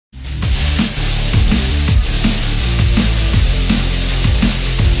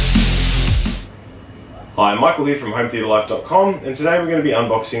Hi, Michael here from HomeTheatreLife.com, and today we're going to be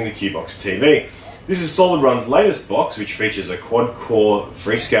unboxing the CuboxTV. This is SolidRun's latest box, which features a quad-core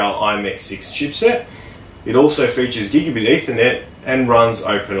Freescale IMX6 chipset. It also features Gigabit Ethernet and runs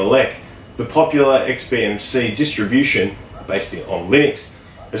OpenELEC, the popular XBMC distribution based on Linux.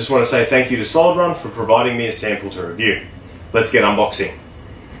 I just want to say thank you to SolidRun for providing me a sample to review. Let's get unboxing.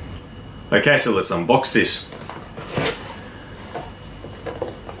 Okay, so let's unbox this.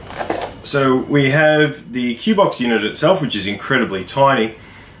 So we have the Cubox unit itself, which is incredibly tiny,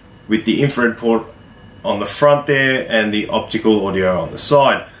 with the infrared port on the front there and the optical audio on the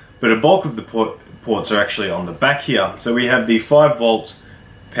side. But a bulk of the ports are actually on the back here. So we have the 5-volt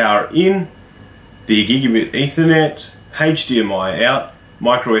power in, the Gigabit Ethernet, HDMI out,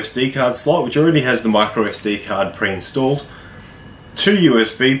 microSD card slot, which already has the microSD card pre-installed, 2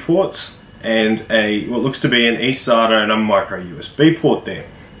 USB ports, and what looks to be an eSATA and a micro USB port there.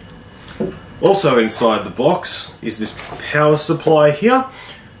 Also inside the box is this power supply here.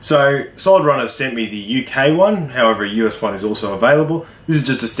 So SolidRun have sent me the UK one, however a US one is also available. This is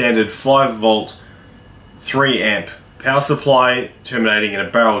just a standard 5-volt 3 amp power supply terminating in a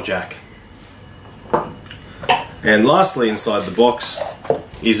barrel jack. And lastly inside the box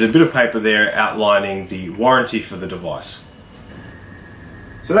is a bit of paper there outlining the warranty for the device.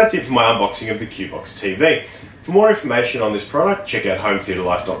 So that's it for my unboxing of the CuboxTV. For more information on this product, check out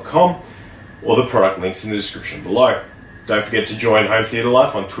HomeTheatreLife.com or the product links in the description below. Don't forget to join Home Theatre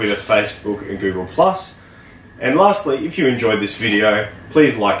Life on Twitter, Facebook and Google+. And lastly, if you enjoyed this video,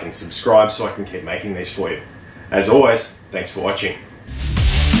 please like and subscribe so I can keep making these for you. As always, thanks for watching.